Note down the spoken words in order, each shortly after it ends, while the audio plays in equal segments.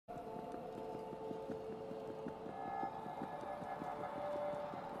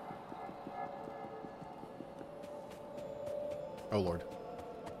Oh, Lord.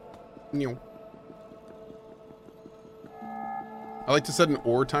 No. I like to set an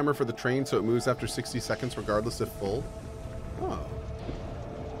ore timer for the train so it moves after 60 seconds regardless if full. Oh.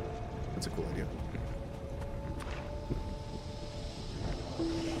 That's a cool idea.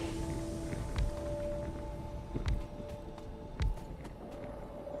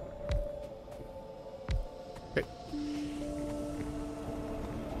 Okay.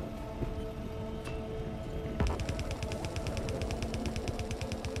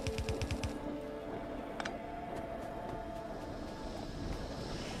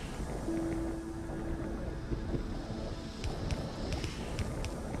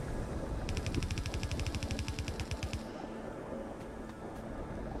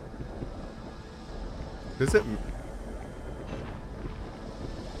 Does it?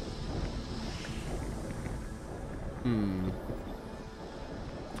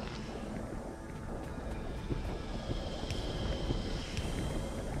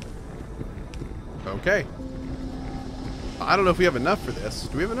 Okay. I don't know if we have enough for this.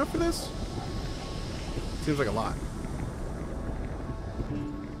 Do we have enough for this? Seems like a lot.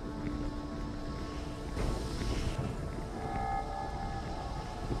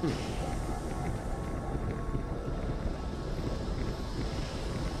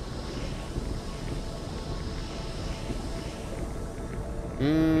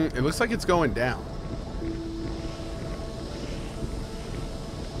 It looks like it's going down.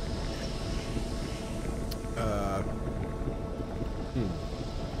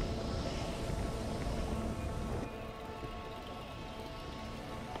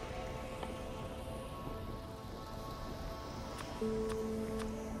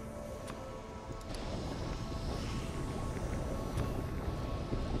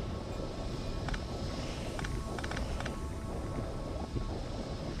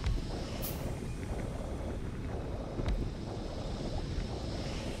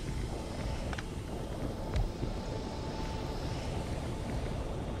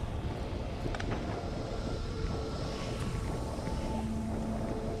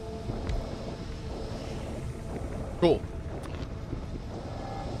 Cool.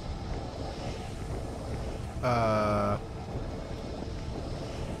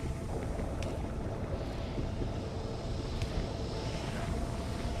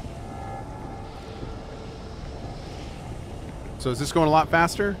 So is this going a lot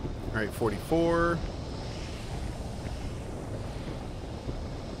faster? All right, 44.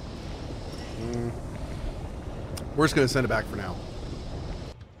 We're just going to send it back for now.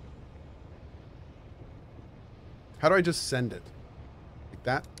 How do I just send it? Like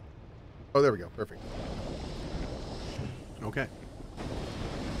that? Oh, there we go. Perfect. Okay.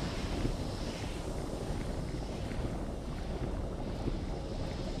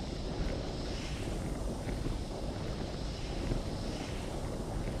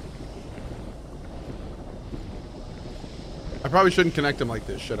 I probably shouldn't connect them like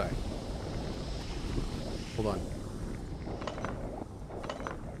this, should I? Hold on.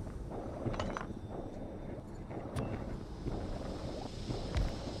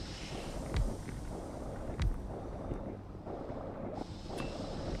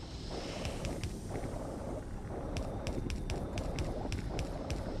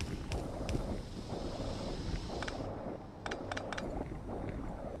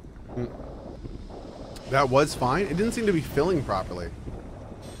 That was fine. It didn't seem to be filling properly.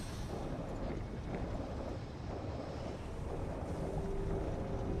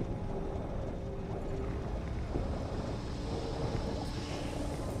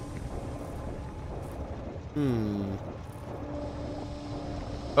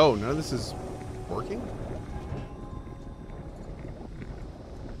 Oh, none of this is working?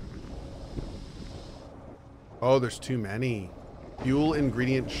 Oh, there's too many. Fuel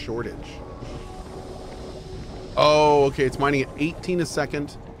ingredient shortage. Oh, okay. It's mining at 18 a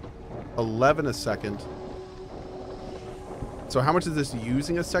second, 11 a second. So how much is this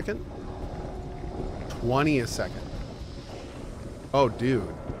using a second? 20 a second. Oh, dude.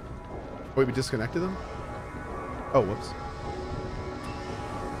 Wait, we disconnected them? Oh, whoops.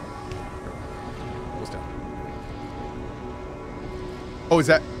 What's down? Oh, is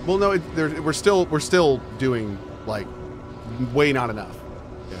that? Well, no. We're still doing like way not enough.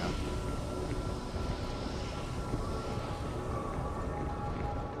 Yeah.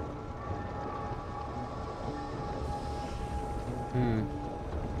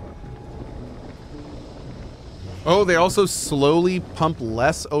 Oh, they also slowly pump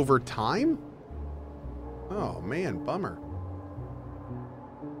less over time? Oh, man, bummer.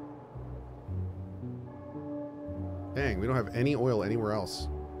 Dang, we don't have any oil anywhere else.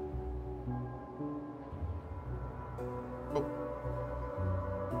 Oh,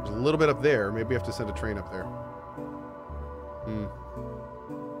 little bit up there. Maybe we have to send a train up there.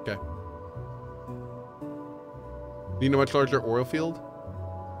 Okay. Need a much larger oil field?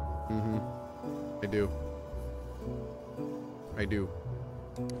 I do. I do.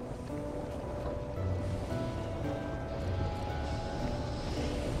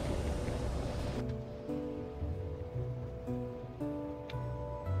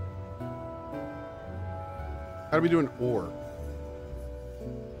 How do we do an ore?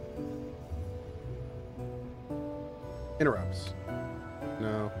 Interrupts.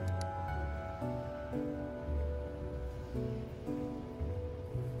 No.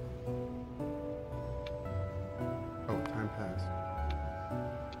 Oh, time passed.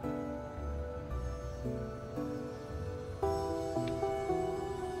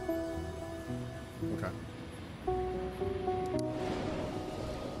 Okay.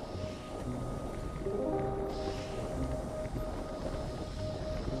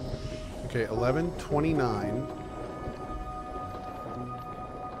 Okay, 11:29.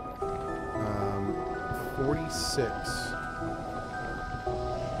 46.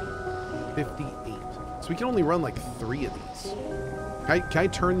 58. So we can only run like 3 of these. Can I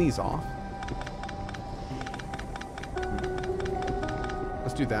turn these off?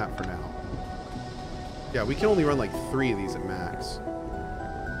 Let's do that for now. Yeah, we can only run like 3 of these at max.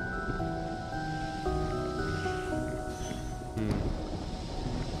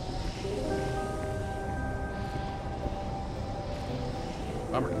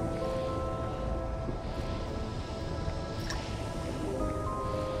 Bummer.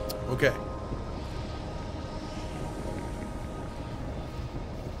 Okay.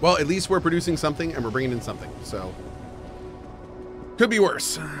 Well, at least we're producing something and we're bringing in something, so could be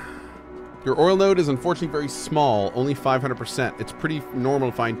worse. Your oil node is unfortunately very small, only 500%. It's pretty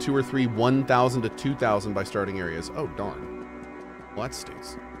normal to find 2 or 3 1,000 to 2,000 by starting areas. Oh, darn. Well, that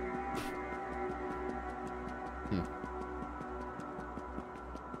stinks.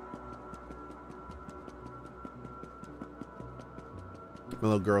 My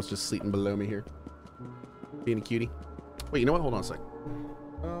little girl's just sleeping below me here. Being a cutie. Wait, you know what? Hold on a sec.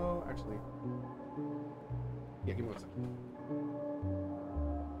 Oh, actually. Yeah, give me 1 second.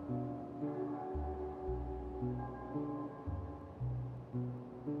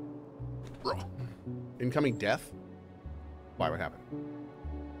 Bro. Incoming death? Why would happen?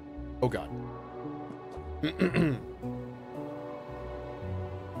 Oh, God.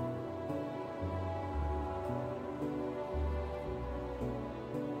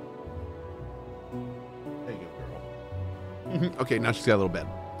 Okay, now she's got a little bed.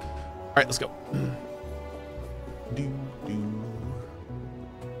 All right, let's go.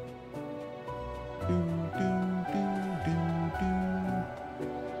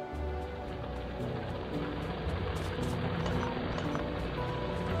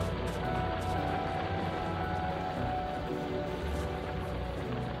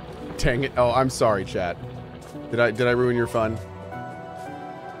 Dang it. Oh, I'm sorry, chat. Did I ruin your fun?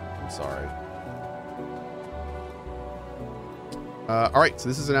 I'm sorry. All right, so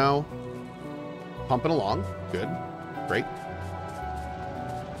this is now pumping along. Good. Great.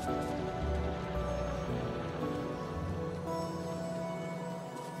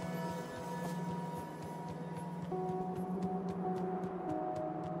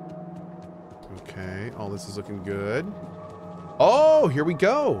 Okay, all this is looking good. Oh, here we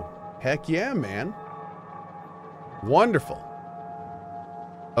go. Heck yeah, man. Wonderful.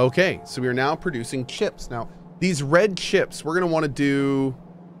 Okay, so we are now producing chips. Now, these red chips, we're going to want to do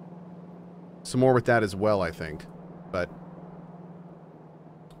some more with that as well, I think. But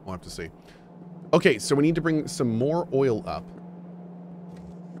we'll have to see. Okay, so we need to bring some more oil up.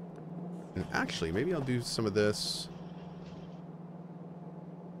 And actually, maybe I'll do some of this.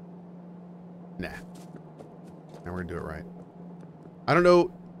 Nah. Now we're going to do it right. I don't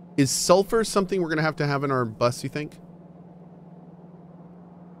know. Is sulfur something we're going to have in our bus, you think?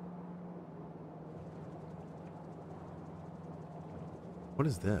 What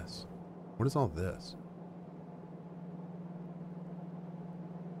is this? What is all this?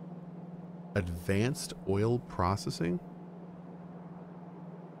 Advanced oil processing?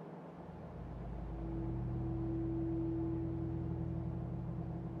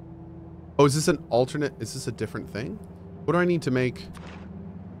 Oh, is this an alternate? Is this a different thing? What do I need to make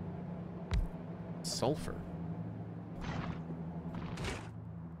sulfur?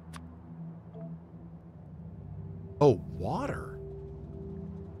 Oh, water.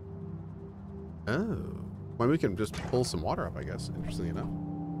 Oh. Well, we can just pull some water up, I guess, interestingly enough.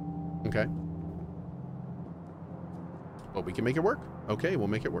 Okay. Well, we can make it work. Okay, we'll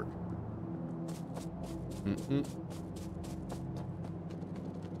make it work.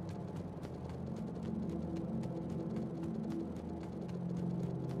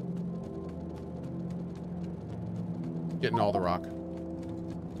 Getting all the rock.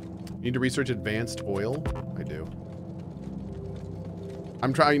 Need to research advanced oil? I do.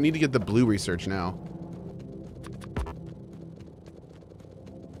 I need to get the blue research now.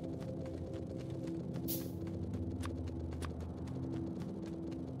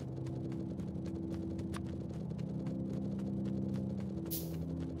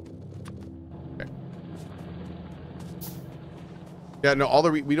 Yeah, no, all the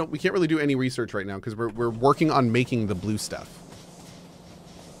we can't really do any research right now because we're working on making the blue stuff.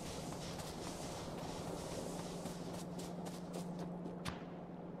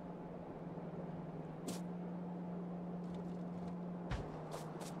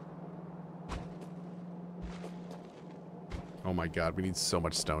 Oh my god, we need so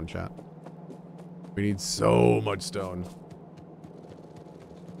much stone, chat. We need so much stone.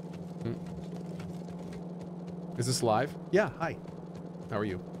 Is this live? Yeah, hi. How are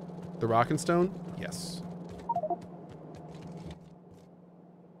you? The rock and stone? Yes.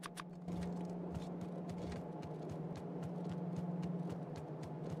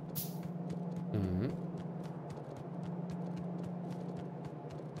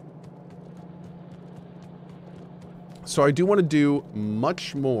 So I do want to do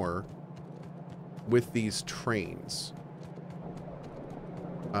much more with these trains.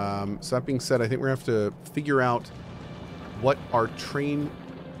 So that being said, I think we're going to have to figure out what our train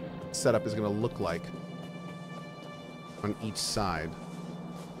setup is going to look like on each side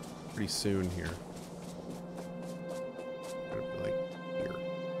pretty soon here. Like here.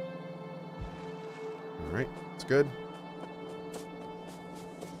 All right, that's good.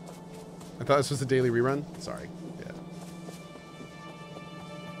 I thought this was a daily rerun. Sorry. Yeah.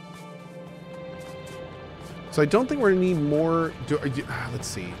 So I don't think we're gonna need more. Let's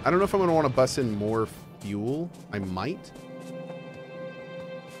see. I don't know if I'm gonna want to bus in more fuel. I might.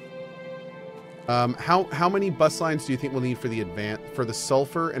 How many bus lines do you think we'll need for the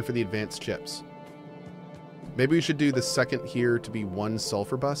sulfur and for the advanced chips? Maybe we should do the second here to be one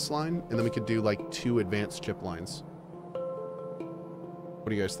sulfur bus line, and then we could do like 2 advanced chip lines. What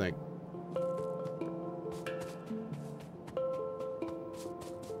do you guys think?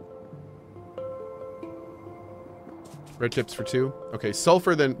 Red chips for 2. Okay,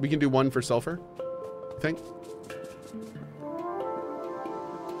 sulfur, then we can do 1 for sulfur, I think.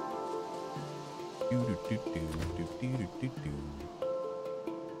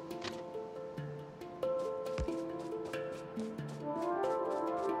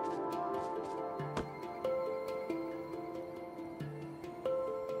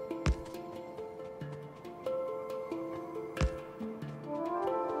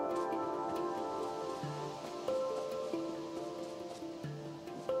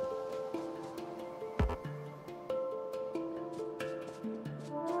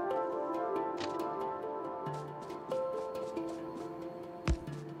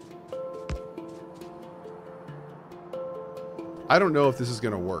 I don't know if this is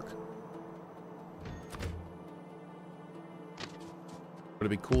going to work. But it'd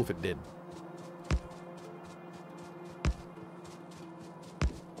be cool if it did.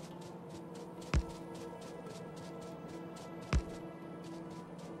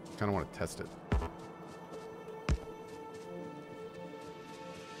 Kind of want to test it.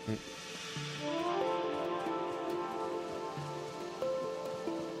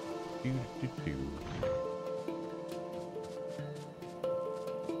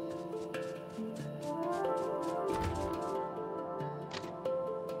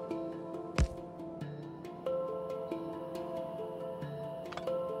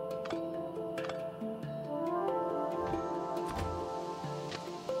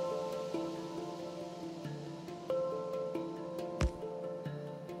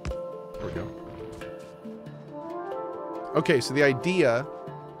 Okay, so the idea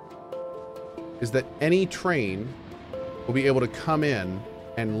is that any train will be able to come in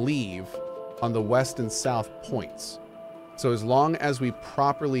and leave on the west and south points. So as long as we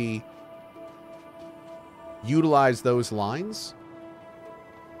properly utilize those lines.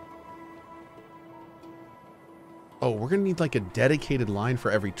 Oh, we're going to need like a dedicated line for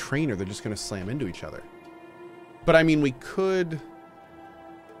every train or they're just going to slam into each other. But I mean, we could...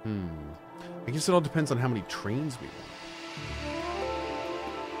 I guess it all depends on how many trains we want.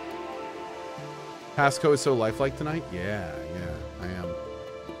 Pasco is so lifelike tonight? Yeah, I am.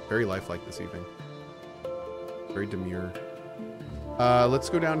 Very lifelike this evening. Very demure. Let's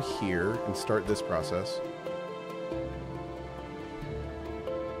go down here and start this process.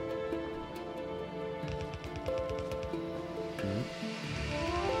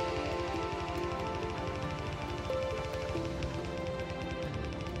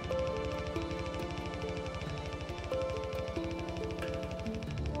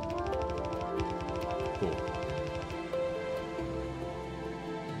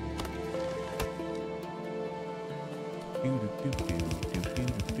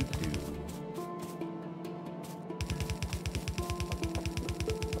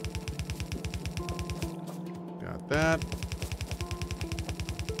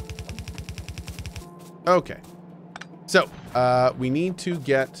 Okay. So, we need to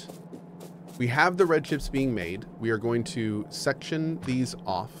get... We have the red chips being made. We are going to section these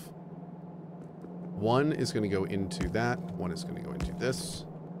off. One is going to go into that. One is going to go into this.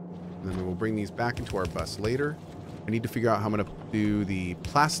 And then we will bring these back into our bus later. I need to figure out how I'm going to do the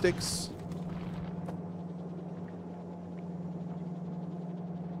plastics.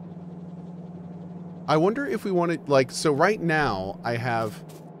 I wonder if we want to, like, so right now I have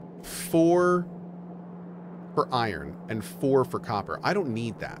 4 for iron and 4 for copper. I don't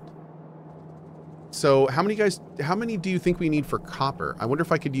need that. So how many do you think we need for copper? I wonder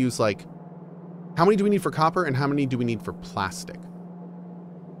if I could use, like, how many do we need for copper and how many do we need for plastic?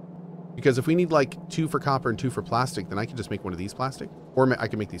 Because if we need like 2 for copper and 2 for plastic, then I can just make one of these plastic. Or I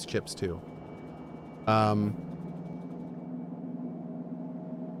can make these chips too.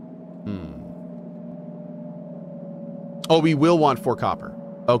 Oh, we will want 4 copper.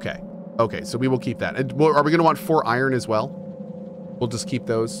 Okay. Okay, so we will keep that. And are we going to want 4 iron as well? We'll just keep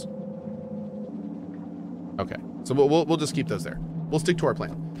those. Okay, so we'll just keep those there. We'll stick to our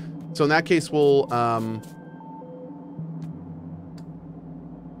plan. So in that case, we'll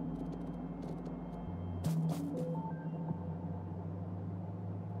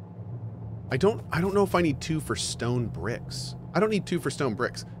I don't know if I need 2 for stone bricks. I don't need 2 for stone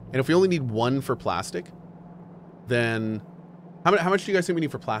bricks. And if we only need 1 for plastic, then how much do you guys think we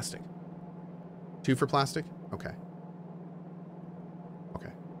need for plastic? 2 for plastic? Okay.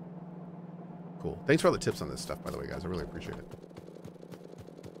 Okay. Cool. Thanks for all the tips on this stuff, by the way, guys. I really appreciate it.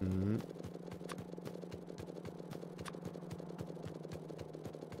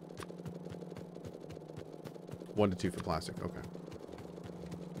 1 to 2 for plastic. Okay.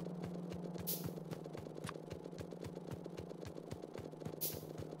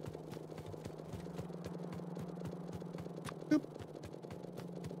 Boop.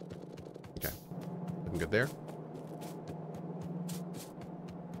 Okay. Looking good there.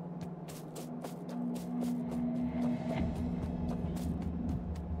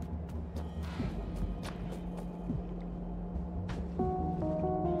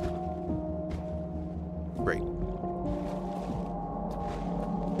 Great.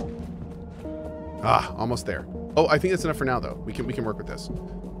 Ah, almost there. Oh, I think that's enough for now, though. We can work with this.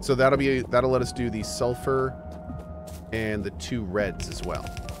 So that'll let us do the sulfur and the 2 reds as well.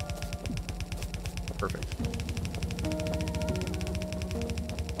 Perfect.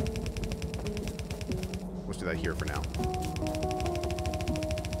 Let's do that here for now.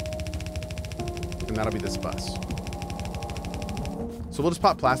 And that'll be this bus. So we'll just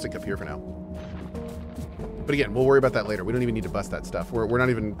pop plastic up here for now. But again, we'll worry about that later. We don't even need to bust that stuff.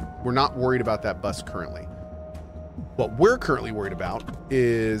 We're not worried about that bus currently. What we're currently worried about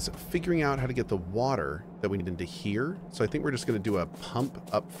is figuring out how to get the water that we need into here. So I think we're just going to do a pump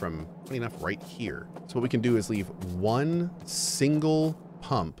up from, funny enough, right here. So what we can do is leave 1 single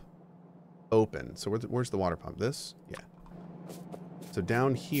pump open. So where's the water pump? This? Yeah. So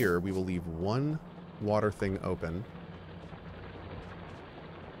down here, we will leave 1 water thing open.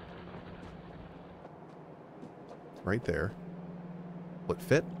 Right there. Will it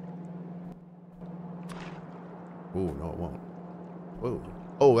fit? Ooh, no, it won't. Whoa.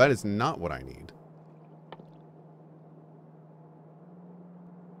 Oh, that is not what I need.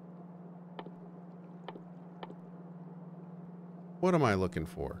 What am I looking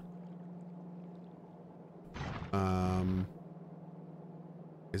for?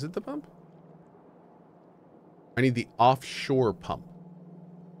 Is it the pump? I need the offshore pump.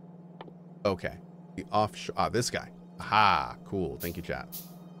 Okay. The offshore. Ah, this guy. Aha. Cool. Thank you, chat.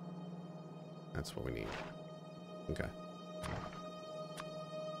 That's what we need. Okay.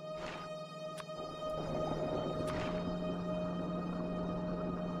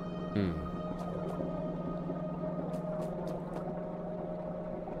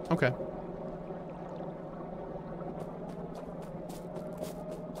 Okay.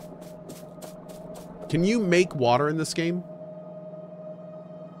 Can you make water in this game?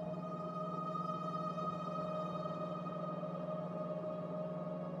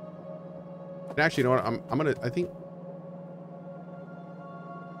 Actually, you know what? I'm gonna. I think.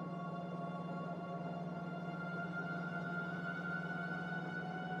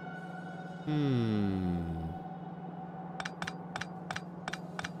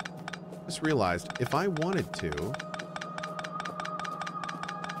 Just realized if I wanted to,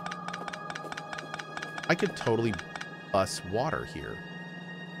 I could totally bus water here.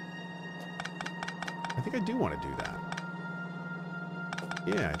 I think I do want to do that.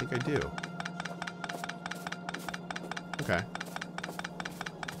 Yeah, I think I do. Okay.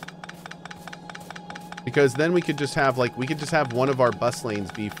 Because then we could just have, like, we could just have one of our bus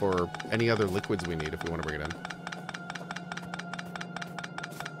lanes be for any other liquids we need if we want to bring it in.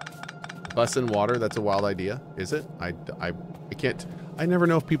 Bus and water, that's a wild idea. Is it? I can't, I never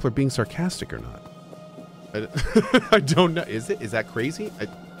know if people are being sarcastic or not. I don't know. Is it? Is that crazy?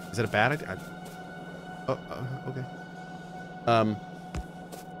 Is that a bad idea? Okay. Alright,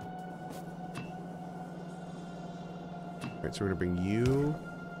 so we're gonna bring you.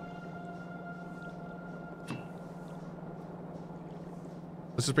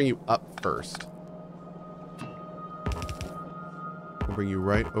 Let's just bring you up first. We'll bring you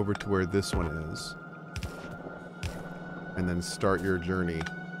right over to where this one is. And then start your journey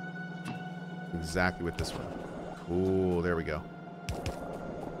exactly with this one. Cool, there we go.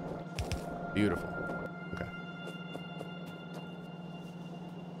 Beautiful. Okay.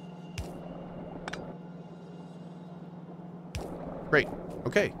 Great.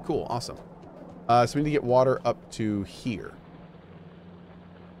 Okay, cool, awesome. So we need to get water up to here.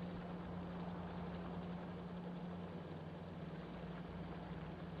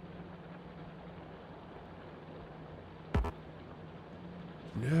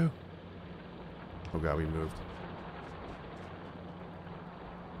 No. Oh god, we moved.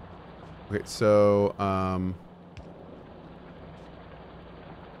 Okay, so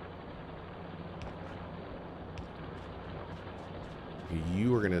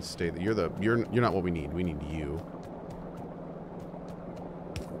you are gonna stay. You're not what we need. We need you.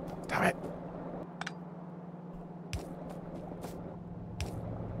 Stop it.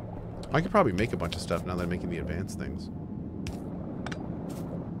 I could probably make a bunch of stuff now that I'm making the advanced things.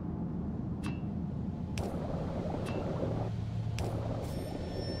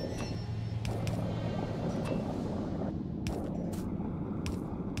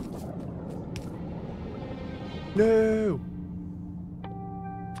 No.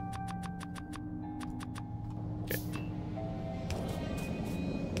 Okay.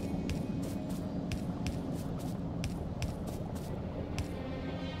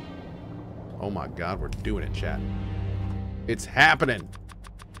 Oh my god, we're doing it, chat. It's happening.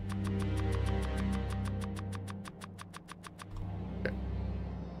 Okay.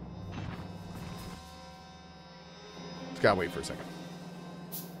 Just gotta wait for a second.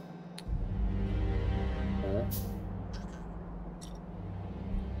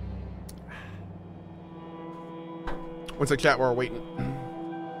 What's the chat while we're waiting?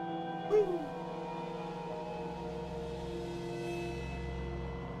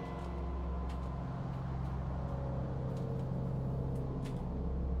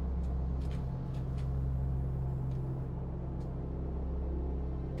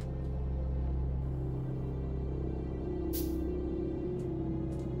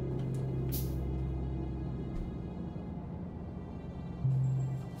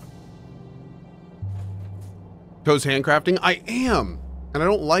 Cohh's handcrafting? I am! And I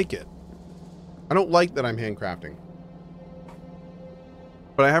don't like it. I don't like that I'm handcrafting.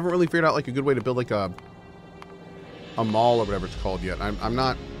 But I haven't really figured out like a good way to build like a mall or whatever it's called yet. I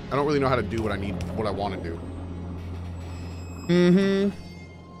don't really know how to do what I need, what I want to do. Mm-hmm.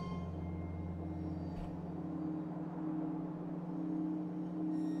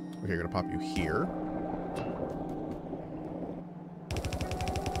 Okay, gonna pop you here.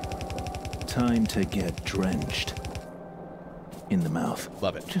 Time to get drenched. In the mouth.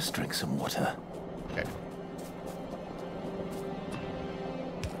 Love it. Just drink some water. Okay.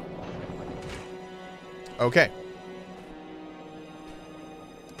 Okay.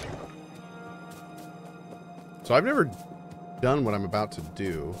 So I've never done what I'm about to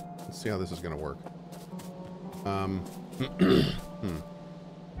do. Let's see how this is going to work.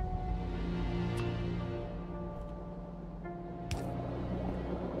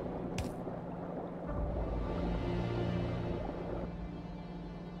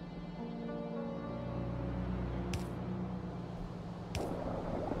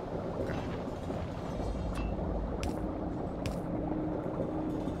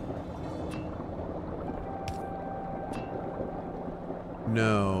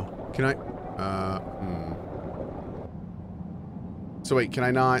 No. Can I? So wait, can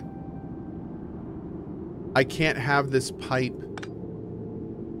I not? I can't have this pipe.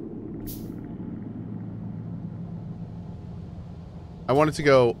 I want it to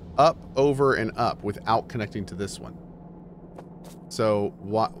go up, over, and up without connecting to this one. So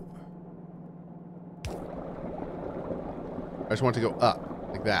what? I just want it to go up,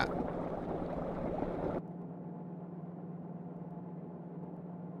 like that.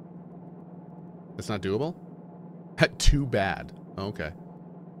 That's not doable? Too bad. Okay.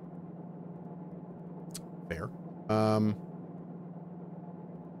 Fair. Huh.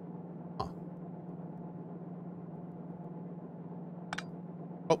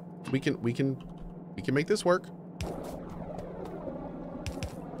 We can make this work.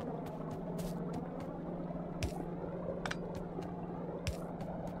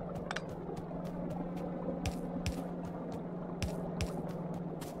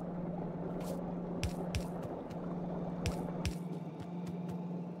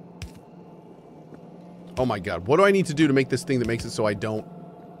 Oh my god, what do I need to do to make this thing that makes it so I don't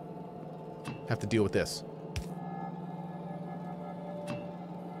have to deal with this?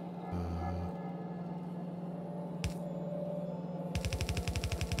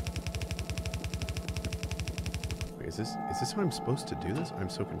 Wait, is this how I'm supposed to do this? I'm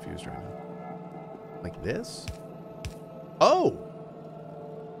so confused right now. Like this? Oh!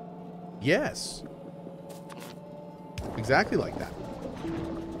 Yes. Exactly like that.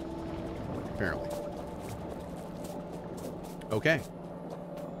 Apparently. Okay.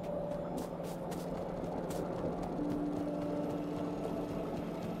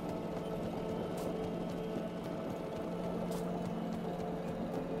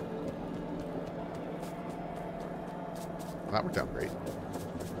 Well, that worked out great.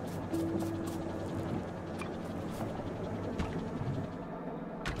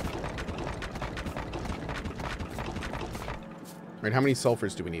 Right, how many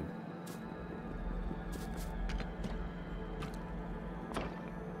sulfurs do we need?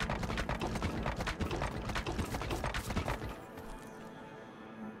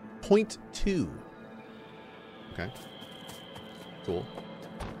 .2. Okay. Cool.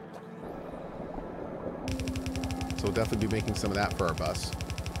 So we'll definitely be making some of that for our bus.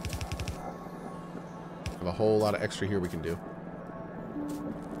 Have a whole lot of extra here we can do.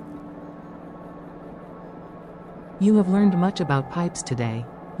 You have learned much about pipes today.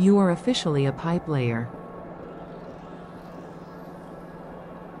 You are officially a pipe layer.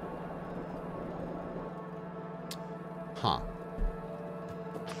 Huh.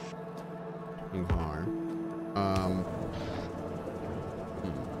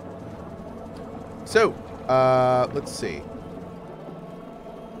 So, let's see.